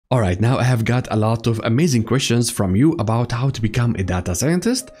Alright, now I have got a lot of amazing questions from you about how to become a data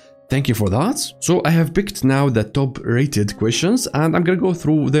scientist. Thank you for that. So I have picked now the top rated questions and I'm gonna go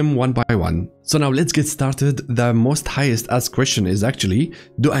through them one by one. So now let's get started. The most highest asked question is actually,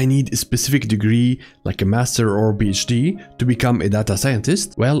 do I need a specific degree like a master or PhD to become a data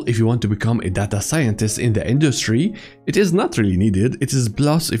scientist? Well, if you want to become a data scientist in the industry, it is not really needed. It is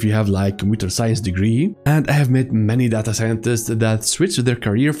plus if you have like computer science degree. And I have met many data scientists that switch their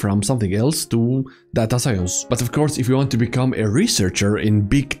career from something else to data science. But of course, if you want to become a researcher in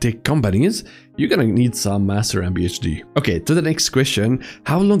big tech companies, you're gonna need some master and PhD. Okay, to the next question,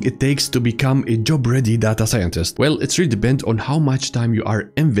 how long it takes to become a job-ready data scientist? Well, it's really depends on how much time you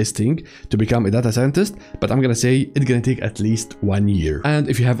are investing to become a data scientist, but I'm gonna say it's gonna take at least 1 year. And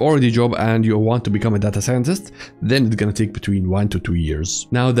if you have already a job and you want to become a data scientist, then it's gonna take between 1 to 2 years.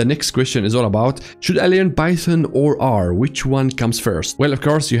 Now, the next question is all about, should I learn Python or R? Which one comes first? Well, of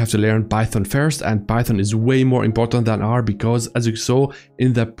course, you have to learn Python first, and Python is way more important than R because, as you saw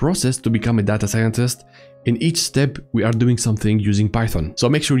in the process to become a data scientist, in each step we are doing something using Python. So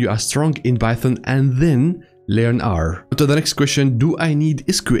make sure you are strong in Python and then learn R. To the next question, do I need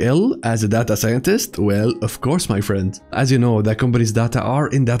SQL as a data scientist? Well, of course, my friend. As you know, the company's data are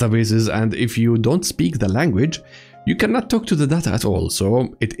in databases, and if you don't speak the language, you cannot talk to the data at all,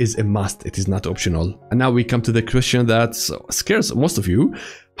 so it is a must, it is not optional. And now we come to the question that scares most of you.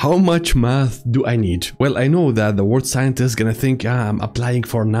 How much math do I need? Well, I know that the word scientist is gonna think, I'm applying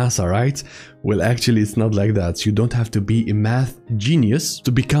for NASA, right? Well, actually, it's not like that. You don't have to be a math genius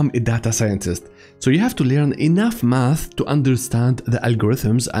to become a data scientist. So you have to learn enough math to understand the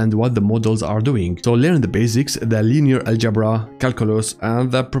algorithms and what the models are doing. So learn the basics, the linear algebra, calculus,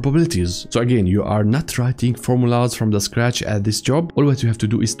 and the probabilities. So again, you are not writing formulas from the scratch at this job. All what you have to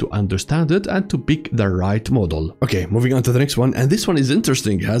do is to understand it and to pick the right model. Okay, moving on to the next one. And this one is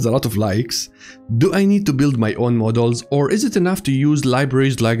interesting, it has a lot of likes. Do I need to build my own models, or is it enough to use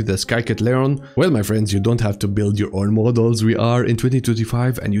libraries like the scikit-learn? Well, my friends, you don't have to build your own models. We are in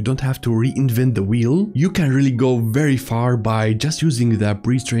 2025 and you don't have to reinvent the wheel. You can really go very far by just using the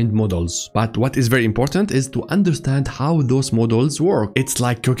pre-trained models. But what is very important is to understand how those models work. It's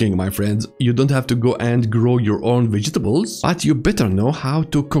like cooking, my friends. You don't have to go and grow your own vegetables, but you better know how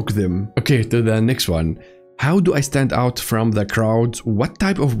to cook them. Okay, to the next one. How do I stand out from the crowd? What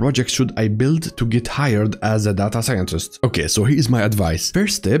type of project should I build to get hired as a data scientist? Okay, so here's my advice.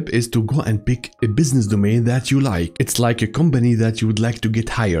 First step is to go and pick a business domain that you like. It's like a company that you would like to get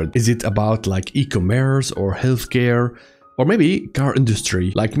hired. Is it about like e-commerce or healthcare? Or maybe car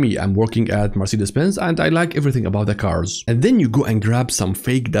industry. Like me, I'm working at Mercedes-Benz and I like everything about the cars. And then you go and grab some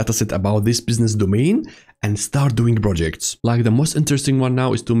fake dataset about this business domain and start doing projects. Like the most interesting one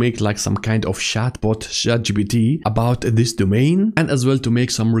now is to make like some kind of chatbot, ChatGPT, about this domain, and as well to make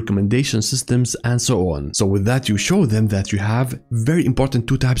some recommendation systems and so on. So with that, you show them that you have very important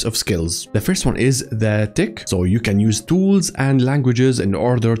two types of skills. The first one is the tech, so you can use tools and languages in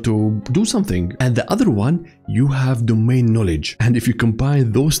order to do something. And the other one, you have domain knowledge. And if you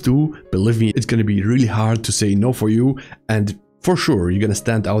combine those two, believe me, it's gonna be really hard to say no for you, and for sure, you're gonna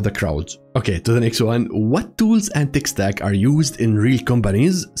stand out the crowd. Okay, to the next one. What tools and tech stack are used in real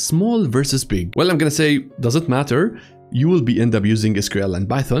companies, small versus big? Well, I'm gonna say, doesn't matter. You will end up using SQL and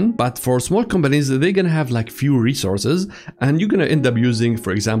Python, but for small companies, they're gonna have like few resources, and you're gonna end up using,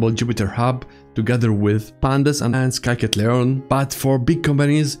 for example, Jupyter Hub together with Pandas and scikit-learn. But for big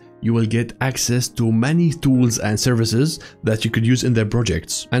companies, you will get access to many tools and services that you could use in their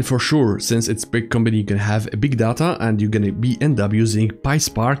projects. And for sure, since it's a big company, you can have a big data and you're gonna end up using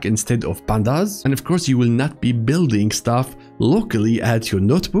PySpark instead of Pandas. And of course, you will not be building stuff locally at your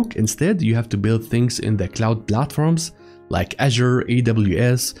notebook. Instead, you have to build things in the cloud platforms like Azure,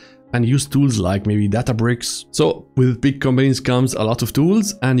 AWS, and use tools like maybe Databricks. So with big companies comes a lot of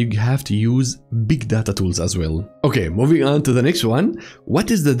tools and you have to use big data tools as well. Okay, moving on to the next one.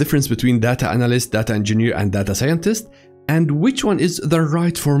 What is the difference between data analyst, data engineer, and data scientist? And which one is the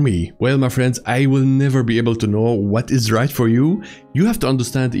right for me? Well, my friends, I will never be able to know what is right for you. You have to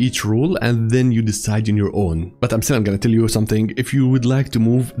understand each rule and then you decide on your own. But I'm gonna tell you something. If you would like to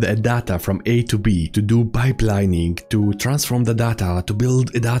move the data from A to B, to do pipelining, to transform the data, to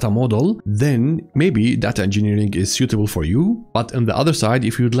build a data model, then maybe data engineering is suitable for you. But on the other side,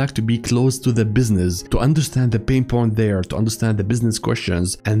 if you'd like to be close to the business, to understand the pain point there, to understand the business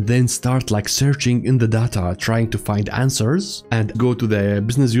questions, and then start like searching in the data, trying to find answers, and go to the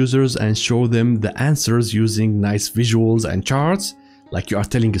business users and show them the answers using nice visuals and charts, like you are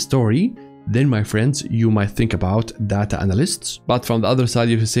telling a story, then my friends, you might think about data analysts. But from the other side,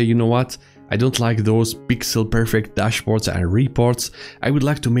 if you say, you know what, I don't like those pixel perfect dashboards and reports. I would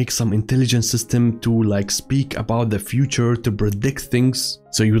like to make some intelligent system to like speak about the future, to predict things.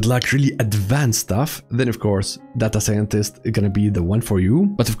 So you would like really advanced stuff, then of course data scientist is gonna be the one for you.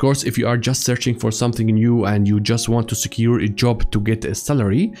 But of course, if you are just searching for something new and you just want to secure a job to get a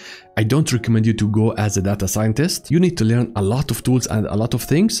salary, I don't recommend you to go as a data scientist. You need to learn a lot of tools and a lot of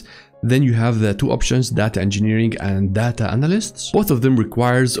things. Then you have the two options, data engineering and data analysts. Both of them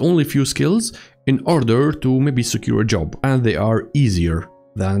requires only few skills in order to maybe secure a job, and they are easier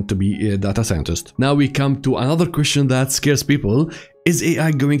than to be a data scientist. Now we come to another question that scares people. Is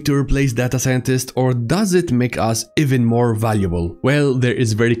AI going to replace data scientists, or does it make us even more valuable? Well, there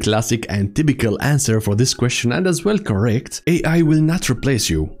is a very classic and typical answer for this question, and as well correct. AI will not replace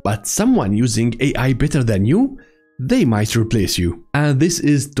you, but someone using AI better than you, they might replace you. And this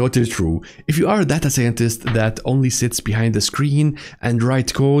is totally true. If you are a data scientist that only sits behind the screen and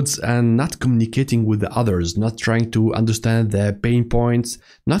write codes and not communicating with the others, not trying to understand the pain points,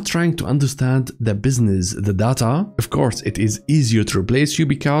 not trying to understand the business, the data, of course it is easier to replace you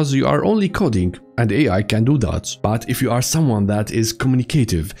because you are only coding and AI can do that. But if you are someone that is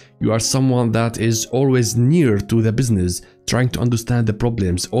communicative, you are someone that is always near to the business, trying to understand the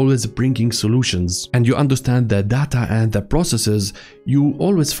problems, always bringing solutions, and you understand the data and the processes, you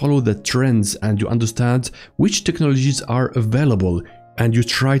always follow the trends and you understand which technologies are available, and you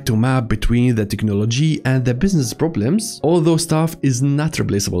try to map between the technology and the business problems. All those stuff is not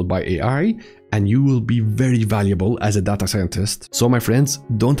replaceable by AI, and you will be very valuable as a data scientist. So my friends,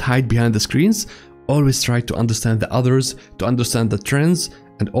 don't hide behind the screens. Always try to understand the others, to understand the trends,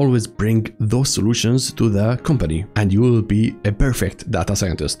 and always bring those solutions to the company, and you will be a perfect data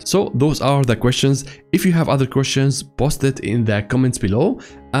scientist. So those are the questions. If you have other questions, post it in the comments below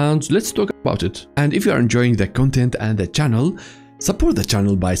and let's talk about it. And if you are enjoying the content and the channel, support the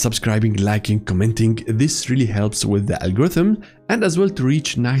channel by subscribing, liking, commenting. This really helps with the algorithm and as well to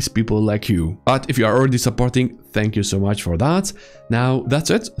reach nice people like you. But if you are already supporting, thank you so much for that. Now that's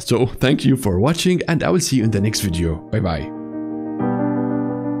it. So thank you for watching and I will see you in the next video. Bye bye.